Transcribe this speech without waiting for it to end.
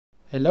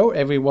Hello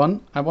everyone,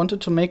 I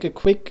wanted to make a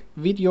quick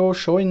video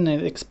showing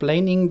and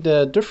explaining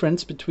the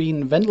difference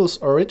between Wendel's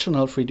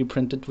original 3D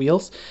printed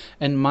wheels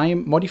and my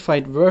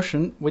modified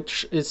version,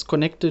 which is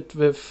connected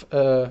with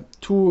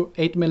two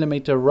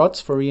 8mm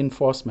rods for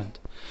reinforcement.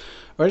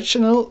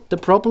 The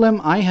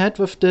problem I had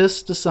with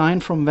this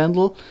design from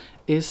Wendel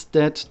is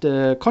that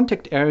the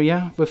contact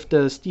area with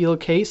the steel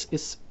case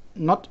is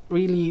not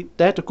really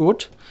that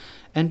good,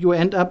 and you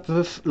end up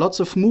with lots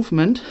of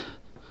movement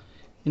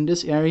in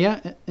this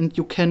area, and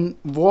you can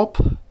warp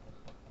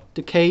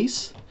the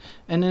case,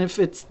 and if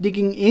it's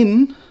digging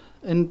in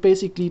and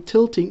basically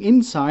tilting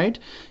inside,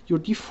 you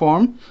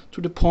deform to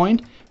the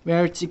point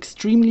where it's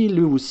extremely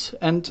loose,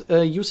 and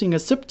using a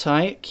zip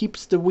tie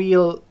keeps the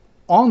wheel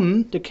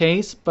on the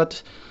case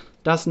but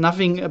does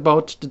nothing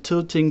about the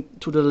tilting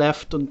to the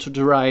left and to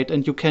the right,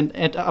 and you can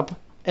end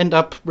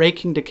up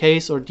breaking the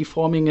case or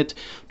deforming it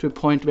to a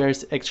point where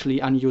it's actually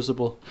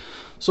unusable.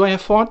 So I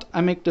thought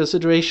I make the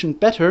situation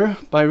better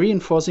by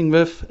reinforcing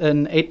with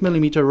an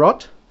 8mm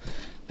rod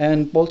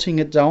and bolting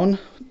it down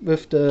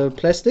with the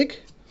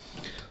plastic,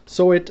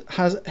 so it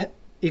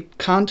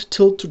can't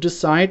tilt to the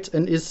side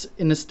and is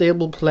in a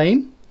stable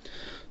plane.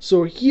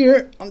 So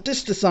here on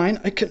this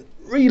design I can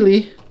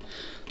really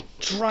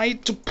try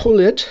to pull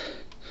it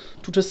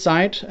to the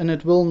side and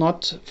it will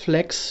not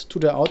flex to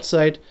the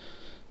outside.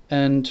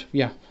 And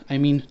yeah, I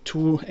mean,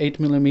 two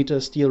 8mm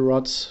steel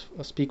rods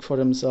speak for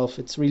themselves.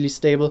 It's really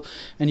stable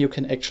and you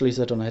can actually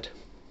sit on it.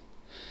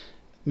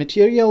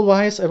 Material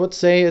wise, I would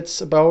say it's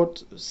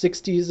about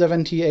 60,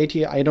 70,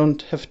 80. I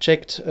don't have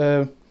checked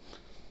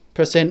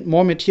percent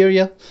more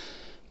material,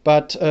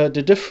 but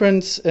the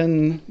difference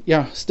in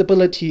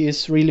stability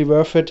is really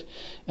worth it,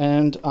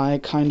 and I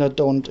kinda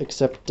don't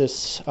accept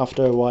this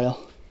after a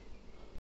while.